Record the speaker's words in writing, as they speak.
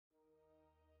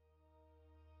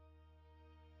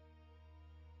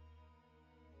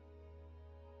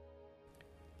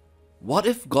What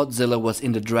if Godzilla was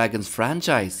in the Dragons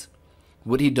franchise?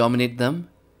 Would he dominate them?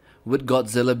 Would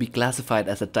Godzilla be classified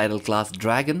as a title class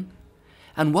dragon?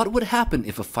 And what would happen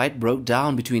if a fight broke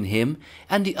down between him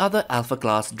and the other alpha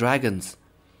class dragons?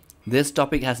 This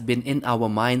topic has been in our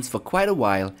minds for quite a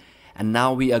while, and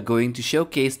now we are going to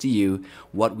showcase to you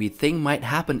what we think might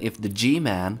happen if the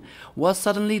G-Man was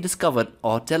suddenly discovered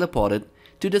or teleported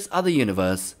to this other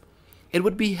universe. It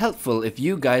would be helpful if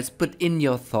you guys put in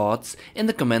your thoughts in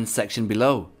the comments section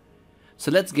below.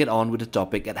 So let's get on with the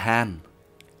topic at hand.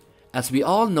 As we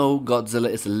all know, Godzilla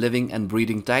is a living and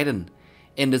breathing titan.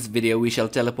 In this video we shall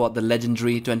teleport the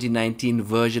legendary 2019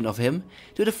 version of him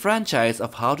to the franchise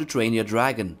of How to Train Your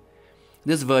Dragon.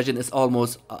 This version is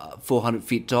almost 400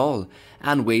 feet tall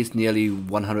and weighs nearly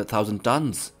 100,000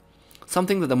 tons.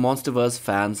 Something that the Monsterverse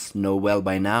fans know well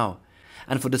by now.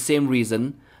 And for the same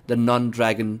reason, the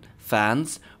non-dragon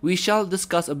fans, we shall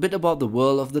discuss a bit about the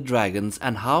world of the dragons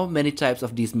and how many types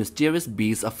of these mysterious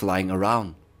beasts are flying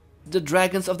around. The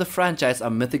dragons of the franchise are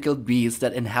mythical beasts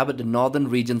that inhabit the northern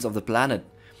regions of the planet.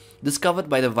 Discovered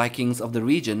by the Vikings of the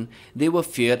region, they were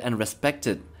feared and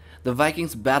respected. The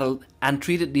Vikings battled and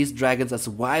treated these dragons as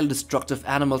wild, destructive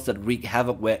animals that wreak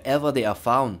havoc wherever they are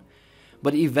found.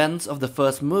 But the events of the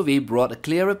first movie brought a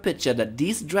clearer picture that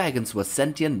these dragons were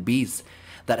sentient beasts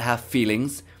that have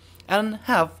feelings and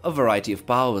have a variety of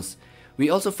powers. We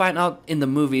also find out in the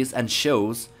movies and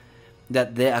shows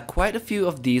that there are quite a few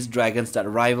of these dragons that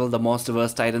rival the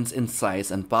Monsterverse titans in size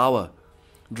and power.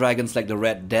 Dragons like the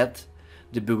Red Death,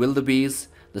 the Bewilderbeast,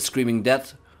 the Screaming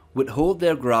Death would hold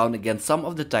their ground against some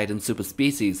of the titan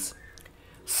superspecies.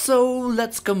 So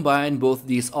let's combine both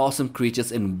these awesome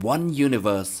creatures in one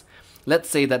universe. Let's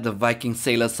say that the Viking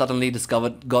sailors suddenly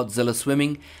discovered Godzilla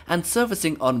swimming and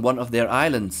surfacing on one of their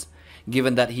islands.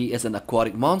 Given that he is an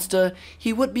aquatic monster,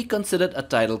 he would be considered a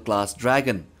title class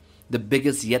dragon. The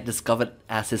biggest yet discovered,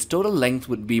 as his total length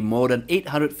would be more than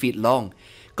 800 feet long,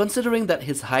 considering that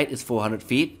his height is 400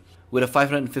 feet, with a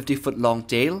 550 foot long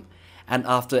tail, and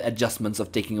after adjustments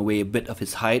of taking away a bit of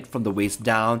his height from the waist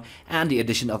down and the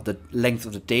addition of the length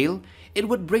of the tail, it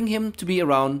would bring him to be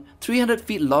around 300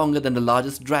 feet longer than the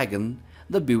largest dragon,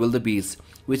 the Bewilderbeast,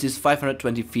 which is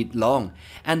 520 feet long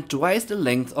and twice the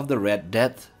length of the Red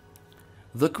Death.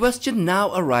 The question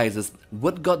now arises,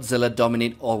 would Godzilla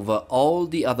dominate over all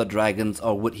the other dragons,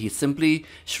 or would he simply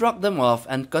shrug them off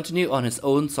and continue on his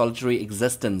own solitary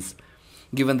existence?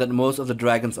 Given that most of the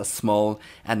dragons are small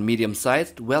and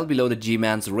medium-sized, well below the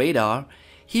G-Man's radar,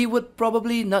 he would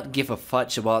probably not give a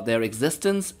fudge about their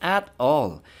existence at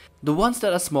all. The ones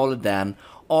that are smaller than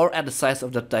or at the size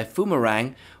of the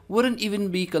Typhomerang wouldn't even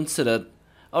be considered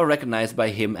or recognized by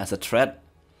him as a threat.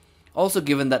 Also,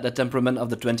 given that the temperament of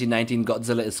the 2019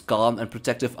 Godzilla is calm and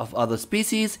protective of other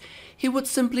species, he would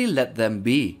simply let them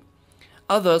be.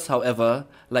 Others, however,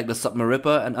 like the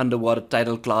Submaripper, an underwater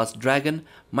title class dragon,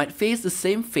 might face the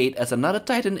same fate as another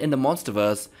titan in the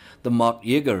Monsterverse, the Mark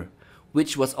Yeager,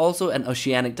 which was also an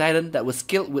oceanic titan that was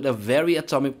skilled with a very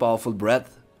atomic powerful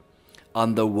breath.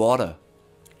 Underwater.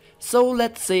 So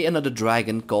let's say another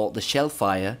dragon called the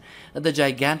Shellfire, the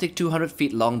gigantic 200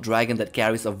 feet long dragon that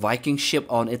carries a Viking ship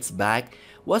on its back,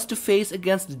 was to face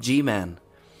against the G-Man.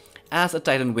 As a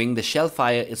titan wing, the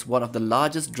Shellfire is one of the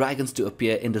largest dragons to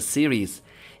appear in the series.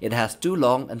 It has two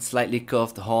long and slightly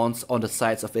curved horns on the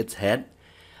sides of its head,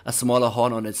 a smaller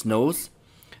horn on its nose,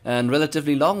 and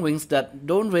relatively long wings that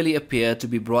don't really appear to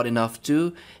be broad enough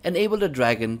to enable the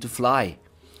dragon to fly.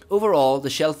 Overall, the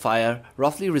Shellfire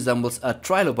roughly resembles a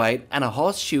trilobite and a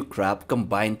horseshoe crab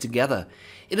combined together.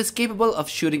 It is capable of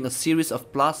shooting a series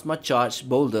of plasma-charged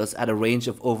boulders at a range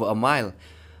of over a mile.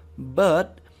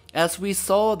 But as we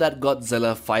saw that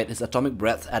Godzilla fight his atomic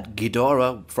breath at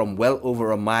Ghidorah from well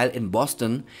over a mile in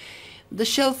Boston, the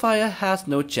Shellfire has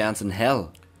no chance in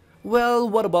hell. Well,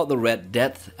 what about the Red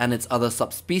Death and its other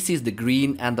subspecies, the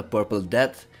Green and the Purple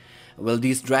Death? Well,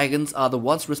 these dragons are the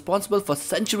ones responsible for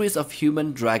centuries of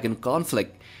human-dragon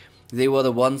conflict. They were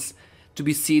the ones to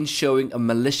be seen showing a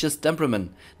malicious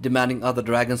temperament, demanding other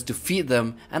dragons to feed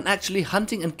them and actually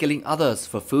hunting and killing others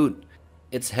for food.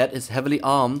 Its head is heavily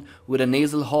armed with a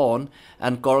nasal horn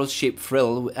and coral-shaped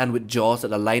frill and with jaws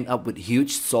that are lined up with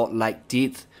huge sword-like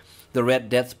teeth. The Red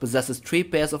Death possesses 3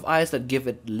 pairs of eyes that give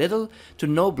it little to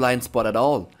no blind spot at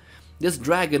all. This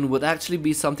dragon would actually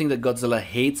be something that Godzilla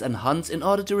hates and hunts in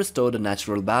order to restore the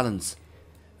natural balance.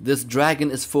 This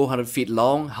dragon is 400 feet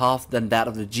long, half than that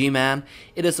of the G-Man.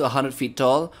 It is 100 feet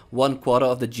tall, 1/4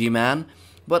 of the G-Man,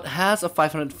 but has a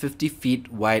 550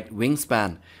 feet wide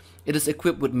wingspan. It is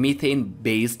equipped with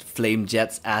methane-based flame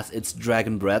jets as its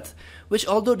dragon breath, which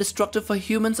although destructive for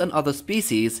humans and other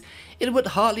species, it would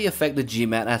hardly affect the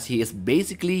G-Man as he is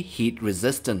basically heat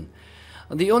resistant.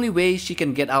 The only way she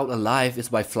can get out alive is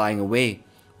by flying away,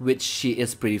 which she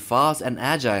is pretty fast and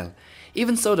agile.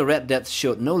 Even so, the Red Death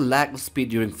showed no lack of speed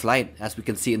during flight, as we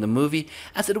can see in the movie,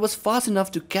 as it was fast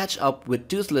enough to catch up with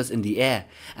Toothless in the air,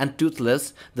 and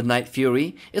Toothless, the Night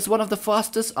Fury, is one of the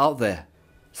fastest out there.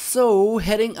 So,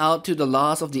 heading out to the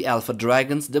last of the Alpha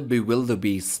Dragons, the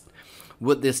Bewilderbeast.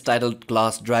 Would this title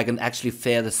class dragon actually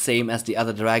fare the same as the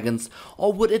other dragons,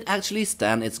 or would it actually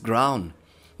stand its ground?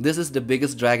 This is the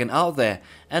biggest dragon out there,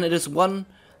 and it is one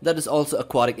that is also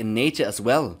aquatic in nature as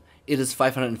well. It is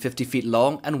 550 feet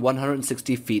long and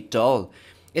 160 feet tall.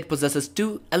 It possesses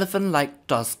two elephant-like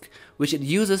tusks, which it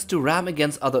uses to ram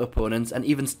against other opponents and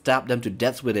even stab them to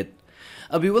death with it.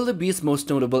 A Bewilderbeast's most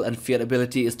notable and feared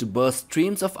ability is to burst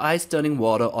streams of ice-turning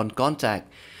water on contact.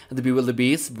 The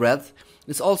Bewilderbeast's breath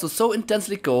is also so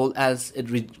intensely cold as it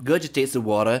regurgitates the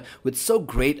water with so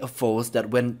great a force that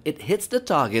when it hits the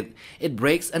target, it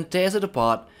breaks and tears it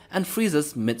apart and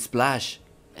freezes mid-splash.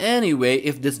 Anyway,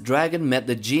 if this dragon met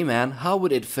the G-Man, how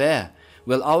would it fare?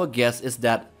 Well, our guess is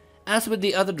that, as with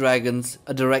the other dragons,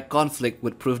 a direct conflict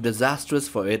would prove disastrous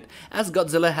for it, as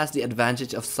Godzilla has the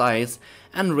advantage of size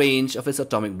and range of its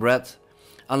atomic breath.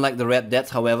 Unlike the Red Death,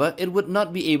 however, it would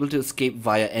not be able to escape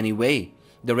via any way.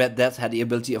 The Red Death had the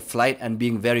ability of flight and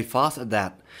being very fast at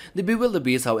that. The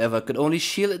Bewilderbeast, however, could only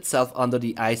shield itself under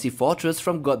the icy fortress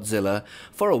from Godzilla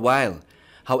for a while.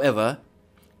 However,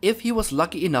 if he was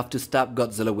lucky enough to stab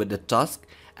Godzilla with the tusk,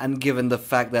 and given the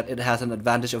fact that it has an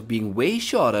advantage of being way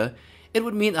shorter, it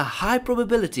would mean a high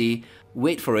probability,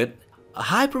 wait for it, a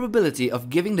high probability of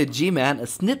giving the G-Man a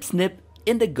snip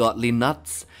in the godly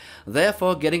nuts,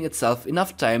 therefore getting itself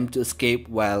enough time to escape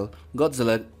while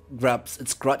Godzilla grabs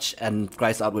its crutch and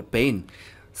cries out with pain.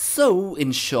 So,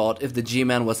 in short, if the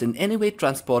G-Man was in any way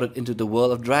transported into the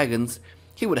world of dragons,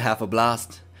 he would have a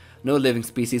blast. No living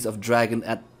species of dragon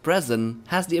at present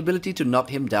has the ability to knock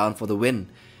him down for the win.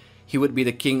 He would be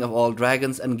the king of all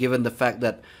dragons, and given the fact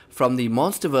that from the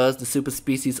Monsterverse the super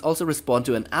species also respond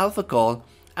to an alpha call,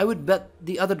 I would bet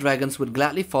the other dragons would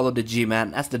gladly follow the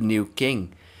G-Man as the new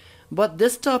king. But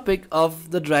this topic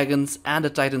of the dragons and the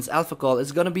Titans alpha call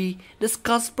is gonna be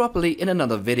discussed properly in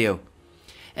another video.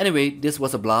 Anyway, this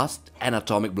was a blast, an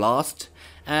atomic blast,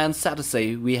 and sad to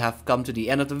say we have come to the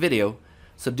end of the video.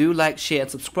 So do like, share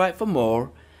and subscribe for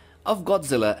more of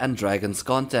Godzilla and Dragons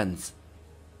contents.